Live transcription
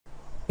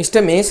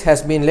Mr. Mays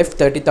has been left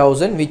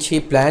 30,000 which he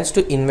plans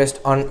to invest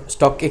on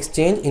stock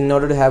exchange in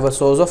order to have a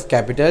source of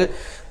capital.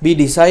 He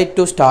decide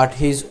to start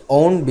his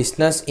own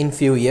business in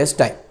few years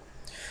time.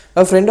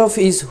 A friend of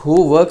his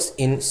who works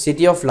in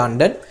City of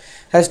London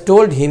has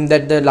told him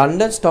that the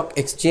London Stock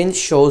Exchange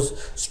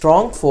shows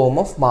strong form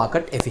of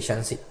market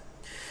efficiency.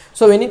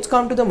 So when it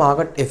comes to the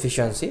market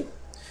efficiency,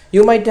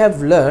 you might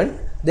have learned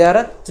there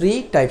are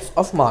three types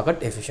of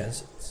market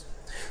efficiencies.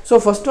 So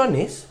first one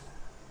is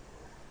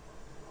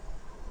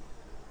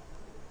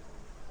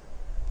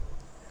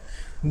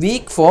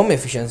weak form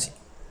efficiency.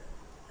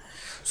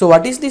 So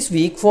what is this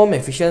weak form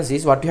efficiency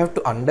is what you have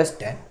to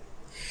understand.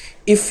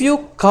 If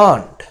you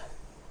can't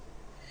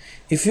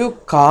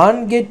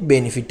get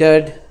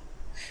benefited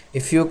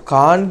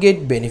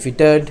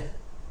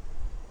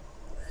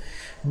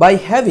by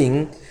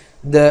having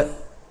the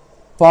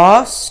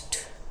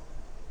past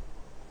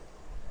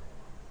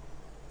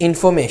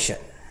information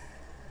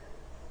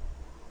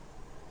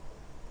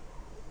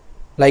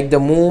like the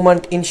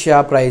movement in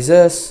share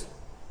prices,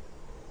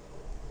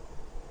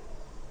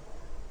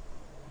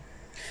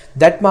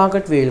 that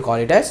market we will call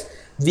it as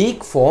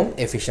weak form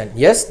efficient.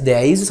 Yes,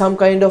 there is some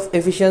kind of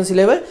efficiency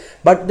level,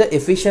 but the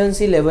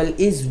efficiency level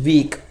is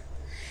weak.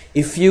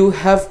 If you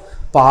have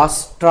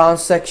past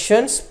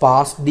transactions,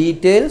 past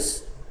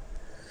details,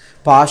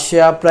 past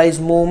share price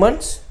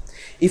movements,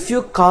 if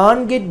you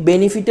can't get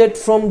benefited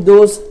from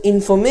those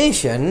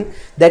information,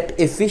 that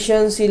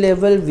efficiency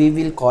level we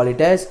will call it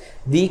as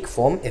weak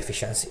form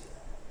efficiency.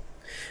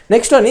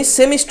 Next one is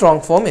semi-strong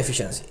form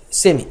efficiency.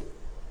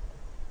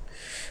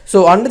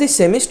 So under the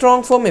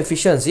semi-strong form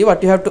efficiency,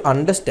 what you have to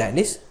understand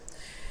is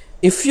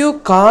if you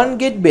can't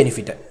get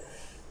benefited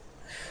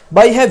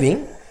by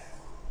having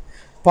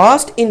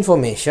past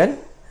information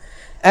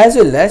as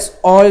well as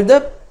all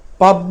the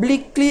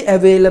publicly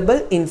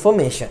available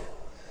information.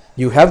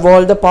 You have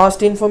all the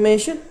past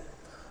information,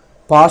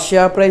 past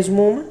share price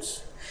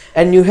movements,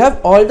 and you have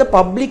all the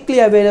publicly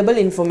available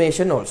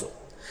information also,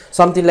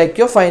 something like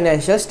your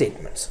financial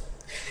statements.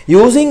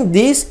 Using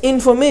this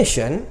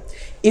information,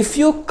 if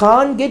you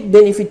can't get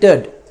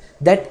benefited,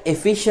 that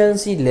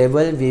efficiency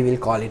level we will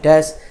call it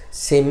as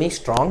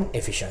semi-strong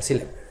efficiency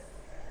level.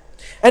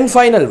 And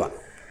final one,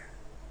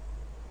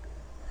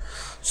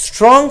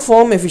 strong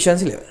form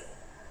efficiency level.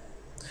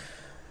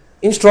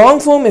 In strong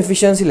form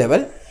efficiency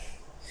level,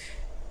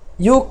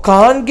 you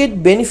can't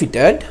get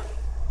benefited,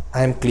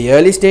 I am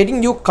clearly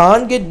stating you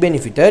can't get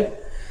benefited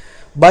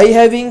by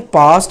having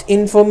past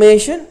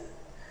information,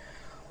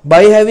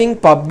 by having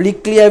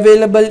publicly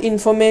available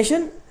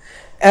information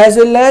as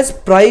well as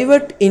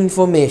private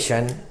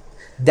information.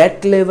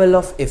 That level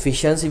of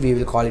efficiency we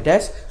will call it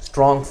as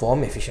strong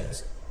form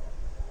efficiency.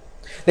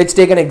 Let's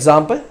take an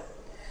example.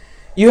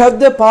 You have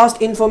the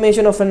past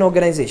information of an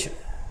organization,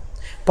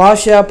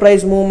 past share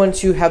price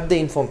movements, you have the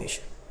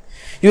information.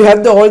 You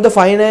have all the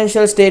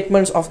financial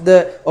statements of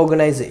the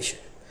organization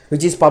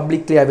which is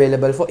publicly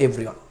available for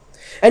everyone.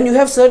 And you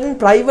have certain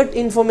private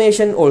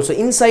information also,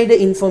 insider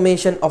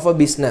information of a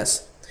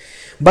business.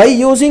 By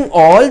using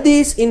all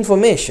these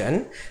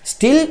information,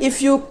 still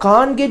if you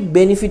can't get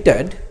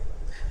benefited,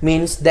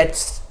 means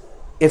that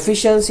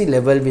efficiency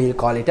level we will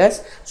call it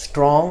as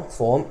strong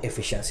form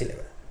efficiency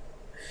level.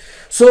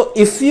 So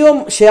if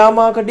your share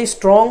market is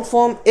strong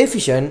form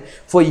efficient,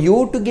 for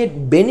you to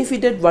get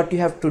benefited, what you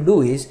have to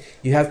do is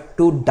you have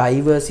to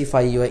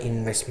diversify your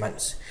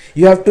investments.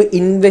 You have to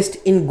invest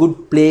in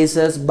good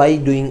places by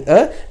doing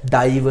a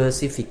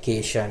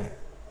diversification.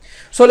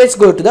 So let's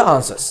go to the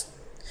answers.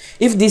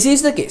 If this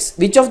is the case,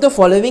 which of the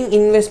following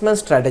investment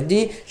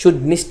strategy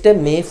should Mr.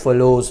 May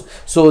follows?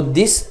 So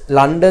this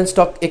London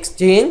Stock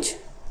Exchange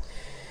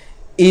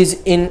is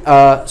in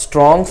a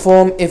strong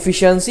form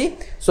efficiency.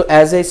 So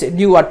as I said,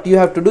 what you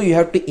have to do, you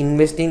have to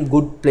invest in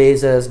good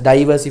places,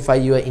 diversify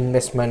your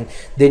investment,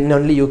 then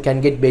only you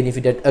can get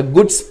benefited. A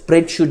good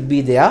spread should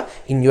be there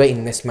in your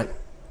investment.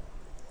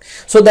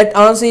 So that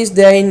answer is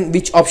there in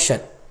which option?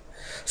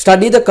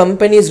 Study the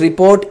company's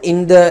report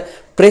in the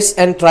press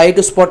and try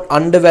to spot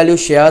undervalued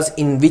shares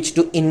in which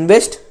to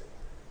invest.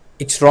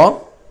 It's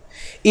wrong.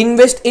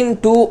 Invest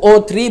in 2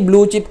 or 3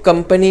 blue chip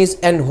companies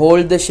and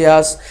hold the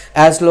shares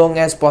as long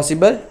as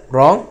possible.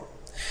 Wrong.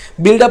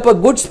 Build up a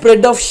good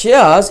spread of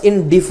shares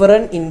in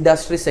different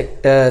industry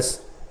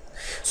sectors.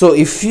 So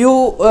if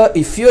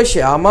your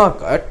share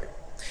market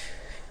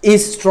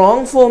is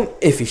strong form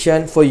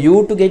efficient, for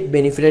you to get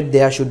benefited,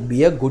 there should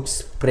be a good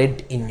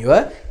spread in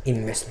your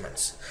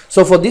investments.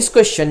 So for this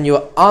question,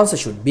 your answer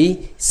should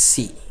be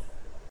C.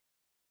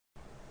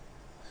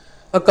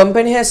 A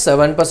company has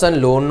 7%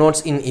 loan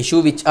notes in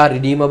issue which are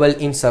redeemable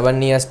in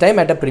 7 years time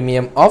at a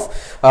premium of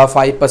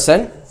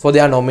 5% for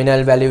their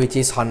nominal value, which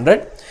is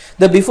 100.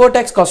 The before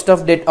tax cost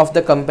of debt of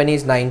the company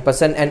is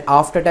 9% and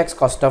after tax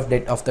cost of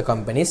debt of the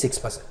company is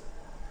 6%.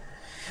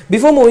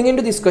 Before moving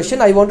into this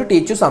question, I want to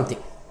teach you something.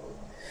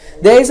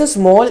 There is a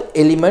small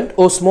element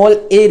or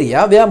small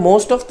area where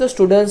most of the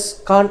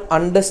students can't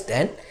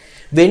understand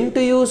when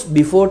to use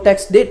before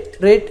tax debt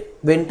rate,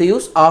 when to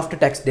use after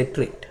tax debt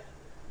rate.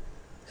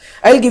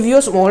 I'll give you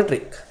a small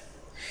trick.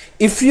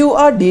 if you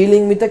are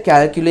dealing with a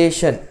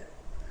calculation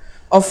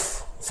of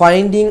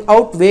finding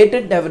out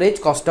weighted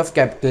average cost of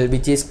capital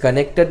which is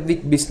connected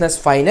with business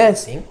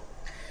financing,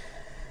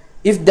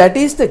 if that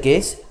is the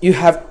case, you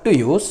have to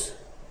use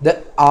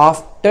the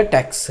after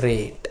tax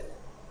rate.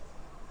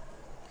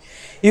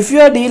 If you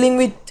are dealing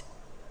with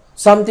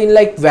something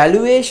like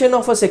valuation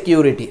of a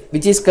security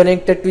which is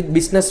connected with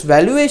business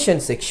valuation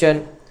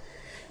section,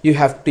 you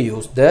have to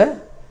use the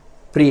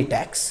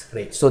pre-tax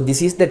rate. So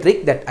this is the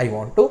trick that I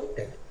want to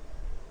tell you.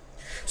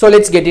 So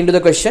let's get into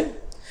the question.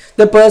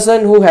 The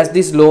person who has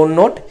this loan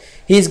note,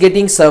 he is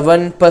getting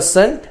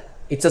 7%.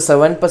 It's a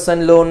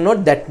 7% loan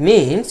note. That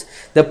means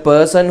the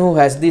person who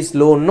has this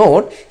loan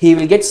note, he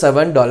will get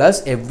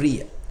 $7 every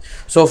year.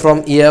 So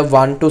from year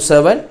 1 to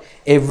 7,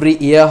 every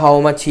year how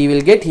much he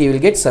will get? He will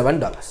get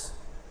 $7.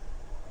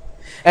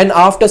 And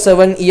after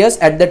 7 years,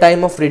 at the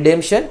time of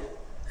redemption,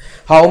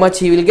 how much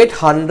he will get?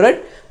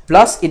 100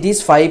 plus it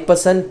is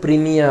 5%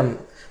 premium.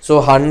 So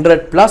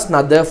 100 plus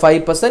another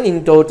 5%,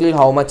 in total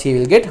how much he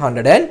will get?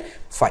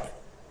 105.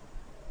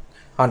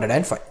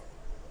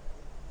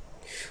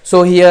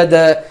 So here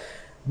the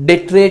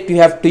debt rate you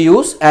have to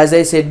use, as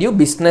I said you,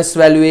 business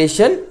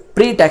valuation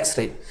pre-tax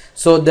rate.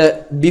 So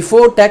the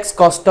before tax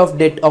cost of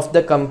debt of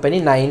the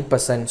company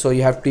 9%. So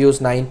you have to use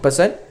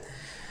 9%.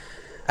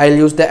 I'll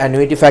use the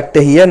annuity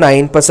factor here.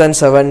 9%,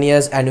 7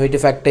 years annuity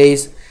factor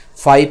is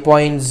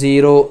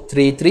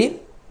 5.033.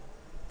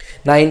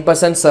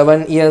 9%,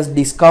 7 years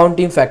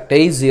discounting factor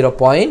is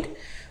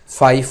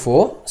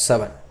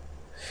 0.547.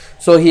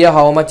 So here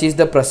how much is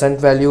the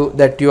present value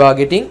that you are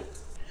getting?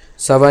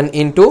 7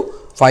 into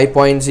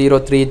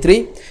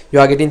 5.033, you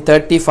are getting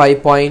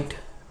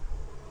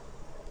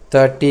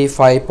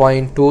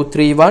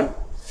 35.231,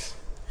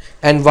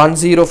 and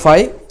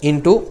 105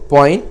 into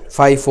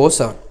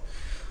 0.547.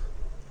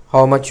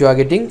 How much you are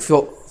getting?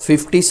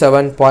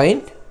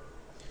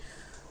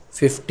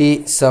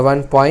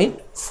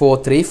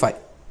 57.435.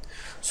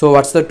 So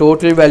what's the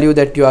total value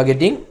that you are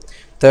getting?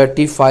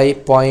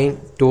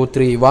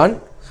 35.231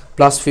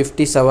 plus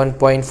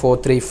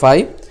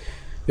 57.435.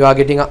 You are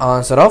getting an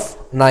answer of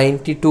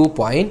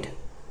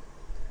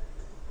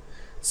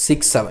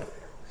 92.67.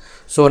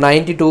 So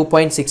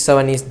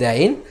 92.67 is there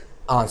in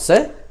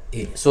answer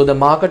A. So the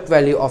market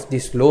value of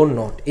this loan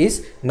note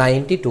is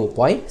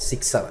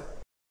 92.67.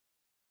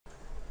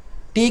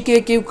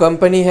 TKQ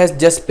company has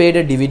just paid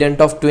a dividend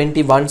of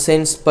 21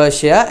 cents per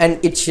share and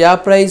its share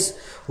price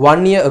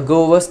 1 year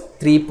ago was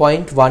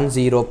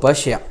 3.10 per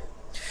share.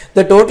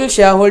 The total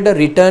shareholder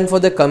return for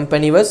the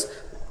company was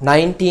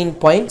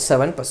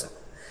 19.7%.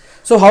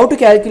 So how to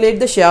calculate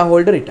the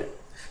shareholder return?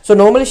 So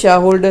normally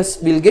shareholders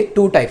will get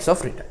two types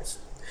of returns.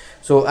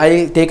 So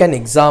I'll take an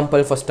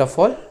example first of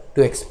all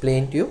to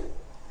explain to you.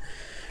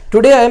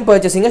 Today I am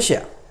purchasing a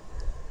share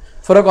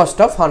for a cost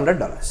of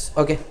 $100.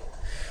 Okay.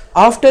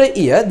 After a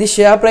year, the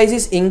share price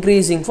is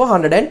increasing for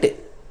 110.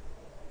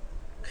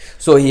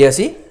 So here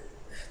see,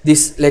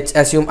 this, let's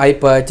assume I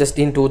purchased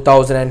in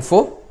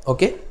 2004.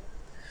 Okay.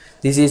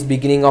 This is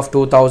beginning of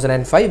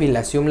 2005. We'll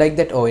assume like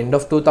that, or end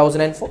of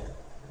 2004.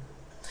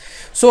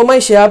 So my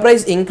share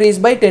price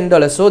increased by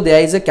 $10. So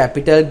there is a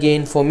capital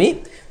gain for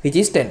me, which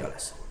is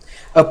 $10.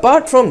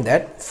 Apart from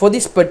that, for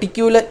this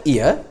particular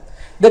year,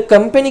 the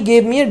company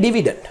gave me a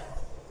dividend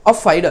of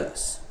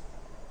 $5.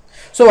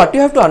 So what you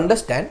have to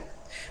understand,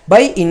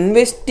 by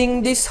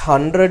investing this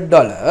 $100,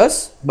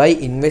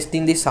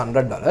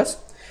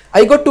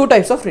 I got two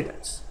types of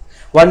returns.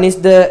 One is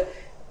the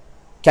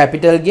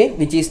capital gain,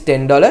 which is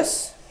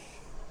 $10,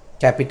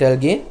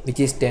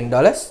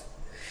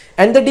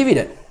 and the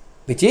dividend,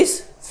 which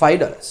is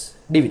 $5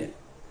 dividend.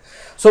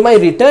 So my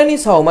return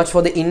is how much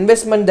for the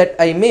investment that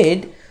I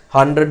made?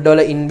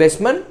 $100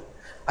 investment,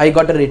 I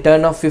got a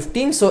return of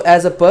 15. So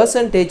as a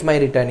percentage, my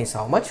return is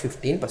how much?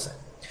 15%.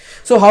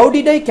 So how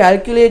did I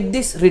calculate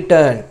this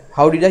return?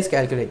 How did I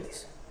calculate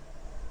this?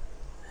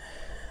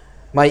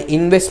 My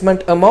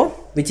investment amount,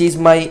 which is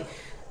my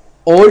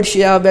old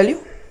share value,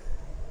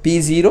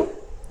 P0.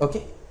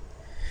 Okay.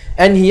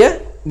 And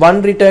here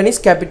one return is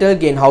capital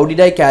gain. How did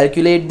I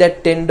calculate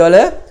that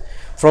 $10?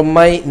 From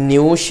my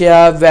new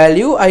share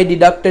value, I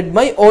deducted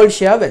my old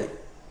share value.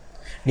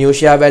 New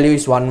share value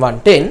is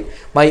 110.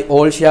 My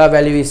old share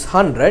value is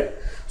 100.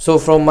 So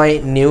from my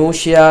new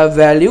share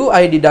value,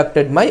 I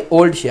deducted my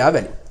old share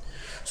value.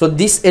 So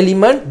this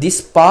element, this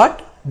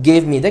part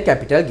gave me the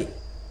capital gain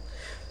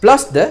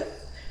plus the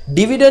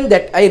dividend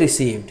that I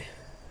received.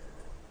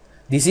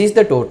 This is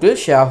the total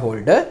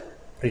shareholder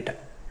return.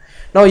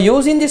 Now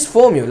using this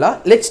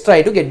formula, let's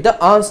try to get the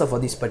answer for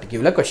this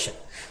particular question.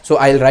 So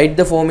I'll write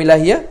the formula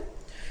here.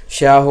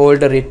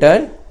 Shareholder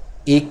return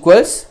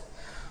equals,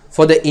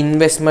 for the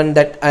investment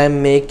that I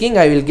am making,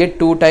 I will get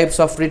two types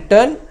of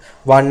return.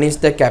 One is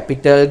the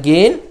capital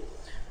gain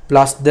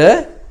plus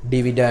the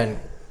dividend.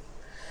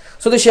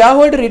 So the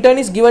shareholder return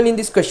is given in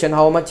this question.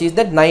 How much is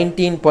that?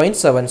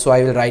 19.7. So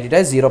I will write it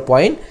as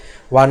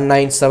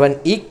 0.197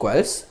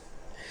 equals,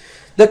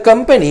 the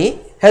company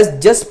has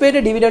just paid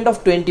a dividend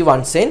of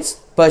 21 cents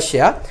per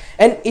share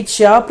and its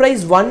share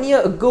price 1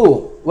 year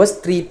ago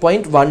was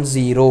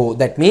 3.10.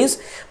 That means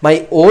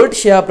my old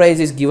share price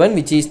is given,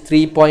 which is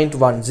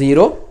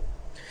 3.10.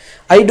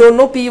 I don't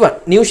know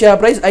P1, new share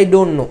price, I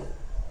don't know.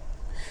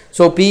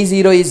 So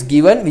P0 is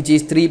given, which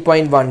is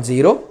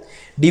 3.10.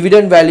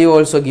 Dividend value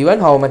also given.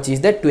 How much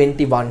is that?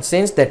 21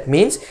 cents. That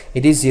means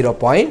it is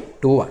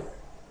 0.21.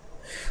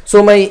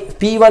 So my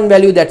P1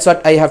 value, that's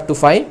what I have to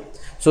find.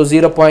 So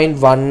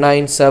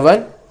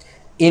 0.197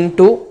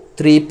 into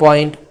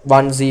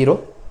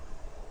 3.10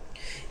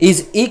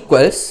 is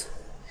equals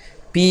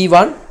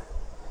P1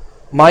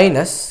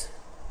 minus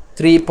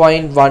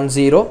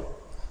 3.10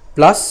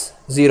 plus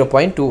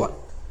 0.21.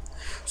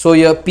 So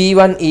your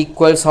P1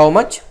 equals how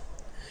much?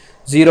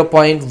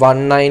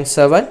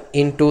 0.197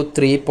 into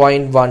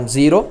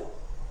 3.10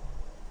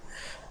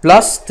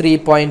 plus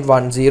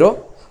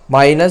 3.10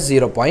 minus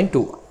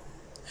 0.21.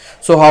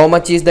 So how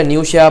much is the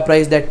new share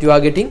price that you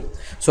are getting?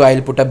 So I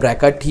will put a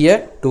bracket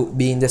here to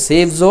be in the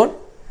safe zone.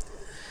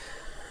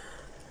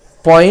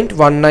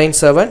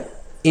 0.197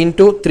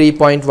 into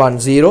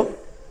 3.10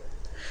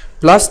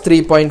 plus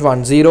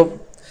 3.10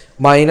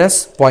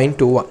 minus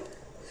 0.21.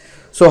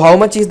 So how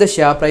much is the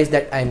share price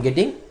that I am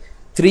getting?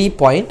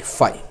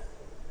 3.5.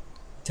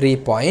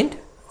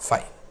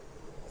 3.5.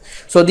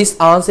 So this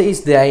answer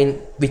is there in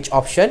which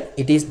option?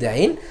 It is there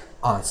in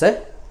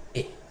answer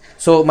A.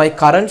 So my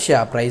current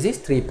share price is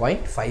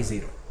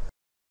 3.50.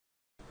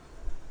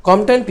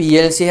 Compton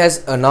PLC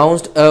has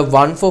announced a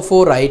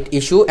 1-for-4 right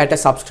issue at a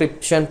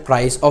subscription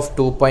price of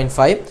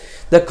 2.5.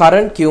 The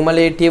current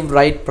cumulative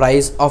right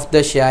price of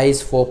the share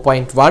is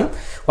 4.1.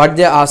 What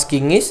they are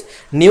asking is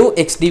new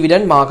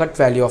ex-dividend market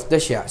value of the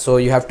share. So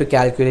you have to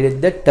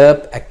calculate the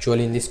TERP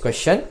actually in this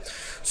question.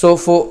 So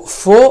for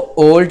 4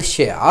 old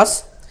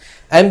shares,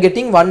 I am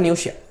getting 1 new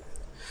share.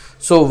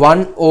 So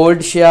 1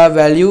 old share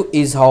value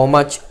is how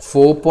much?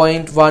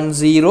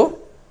 4.10.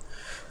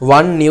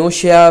 1 new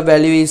share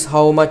value is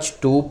how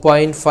much?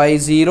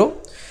 2.50.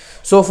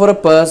 So for a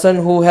person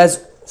who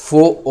has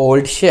 4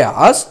 old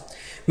shares,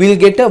 we will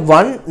get a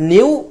 1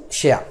 new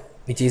share,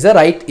 which is a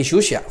right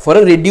issue share for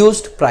a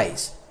reduced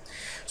price.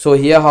 So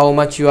here how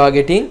much you are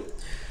getting?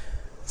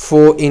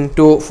 4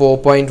 into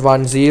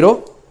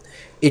 4.10,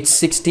 it's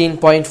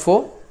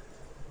 16.4.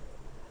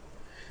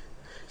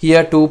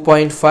 Here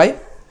 2.5.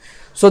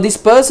 So this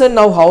person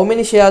now, how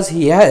many shares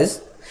he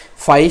has?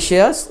 5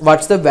 shares.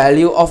 What's the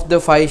value of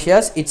the 5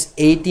 shares? It's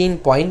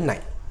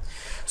 18.9.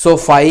 So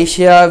 5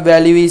 share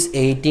value is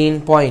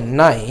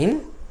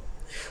 18.9.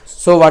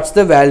 So what's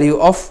the value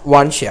of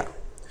 1 share?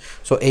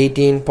 So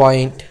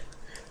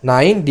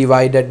 18.9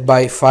 divided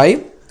by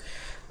 5.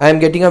 I am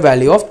getting a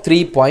value of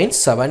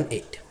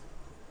 3.78.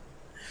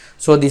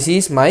 So this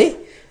is my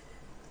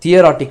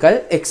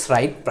theoretical X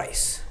right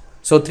price.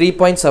 So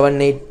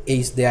 3.78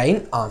 is there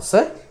in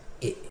answer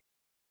A.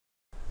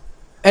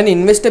 An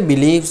investor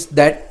believes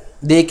that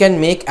they can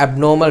make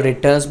abnormal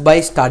returns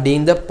by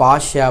studying the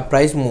past share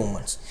price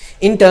movements.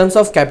 In terms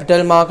of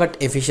capital market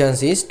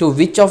efficiencies, to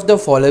which of the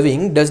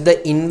following does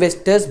the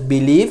investor's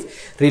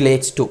belief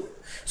relates to?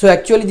 So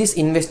actually this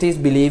investor is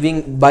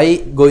believing by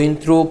going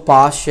through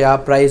past share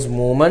price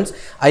movements,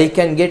 I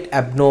can get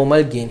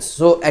abnormal gains.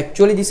 So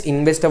actually this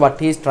investor, what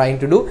he is trying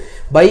to do,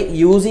 by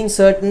using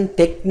certain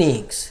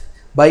techniques,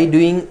 by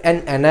doing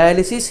an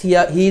analysis,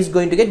 here he is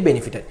going to get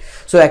benefited.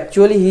 So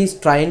actually he is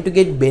trying to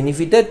get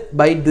benefited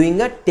by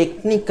doing a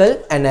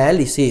technical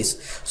analysis.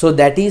 So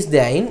that is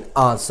there in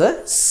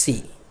answer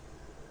C.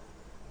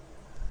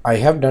 I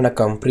have done a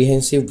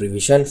comprehensive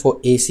revision for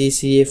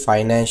ACCA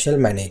Financial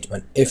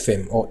Management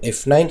FM or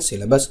F9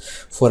 syllabus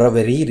for a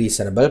very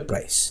reasonable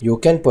price. You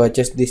can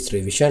purchase this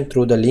revision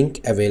through the link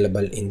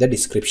available in the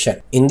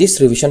description. In this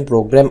revision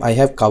program, I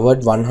have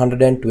covered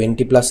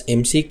 120 plus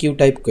MCQ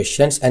type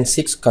questions and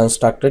 6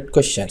 constructed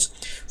questions.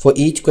 For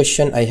each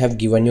question, I have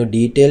given you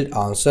detailed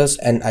answers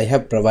and I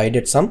have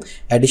provided some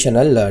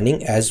additional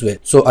learning as well.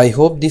 So I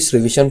hope this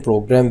revision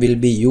program will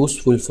be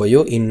useful for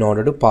you in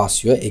order to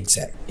pass your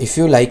exam. If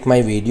you like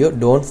my video,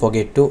 don't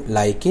forget to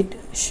like it,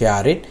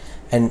 share it,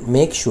 and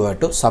make sure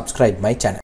to subscribe my channel.